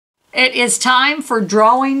it is time for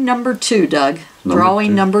drawing number 2, Doug.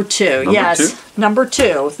 Drawing number 2. Yes, number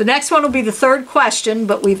 2. The next one will be the 3rd question,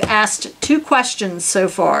 but we've asked 2 questions so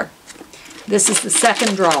far. This is the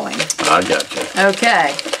 2nd drawing. I got you.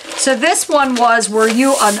 Okay. So this one was, were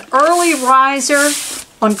you an early riser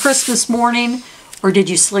on Christmas morning, or did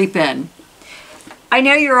you sleep in? I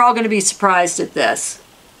know you're all going to be surprised at this,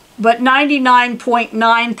 but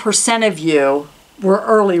 99.9% of you were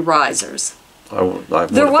early risers.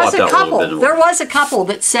 There was a couple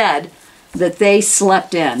that said that they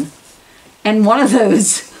slept in, and one of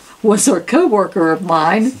those was a coworker of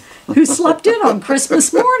mine who slept in on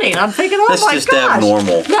Christmas morning. I'm thinking, oh my gosh, that's just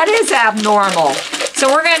abnormal. That is abnormal. So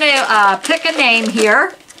we're going to pick a name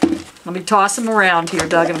here. Let me toss them around here,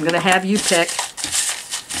 Doug, and I'm going to have you pick.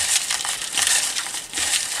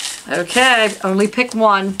 Okay, only pick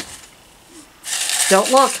one. Don't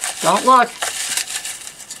look. Don't look.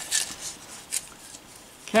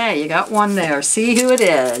 Okay, you got one there. See who it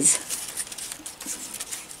is.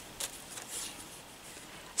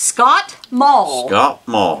 Scott Mall. Scott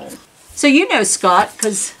Mall. So you know Scott,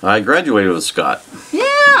 because... I graduated with Scott.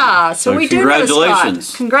 Yeah, so we do know Scott.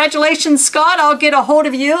 Congratulations. Congratulations, Scott. I'll get a hold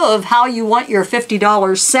of you of how you want your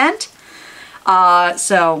 $50 sent.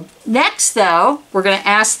 So next, though, we're going to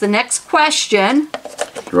ask the next question.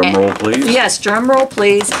 Drum roll, please. Yes, drum roll,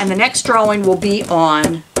 please. And the next drawing will be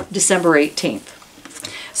on December 18th.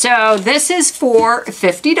 So this is for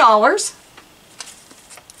 $50.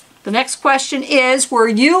 The next question is, were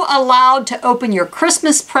you allowed to open your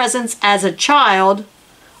Christmas presents as a child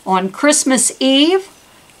on Christmas Eve,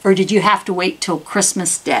 or did you have to wait till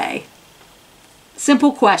Christmas Day?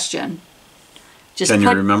 Simple question. Can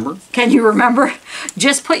you remember? Can you remember?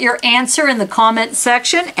 Just put your answer in the comment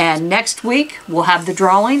section, and next week we'll have the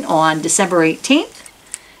drawing on December 18th.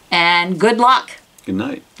 And good luck. Good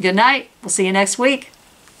night. Good night. We'll see you next week.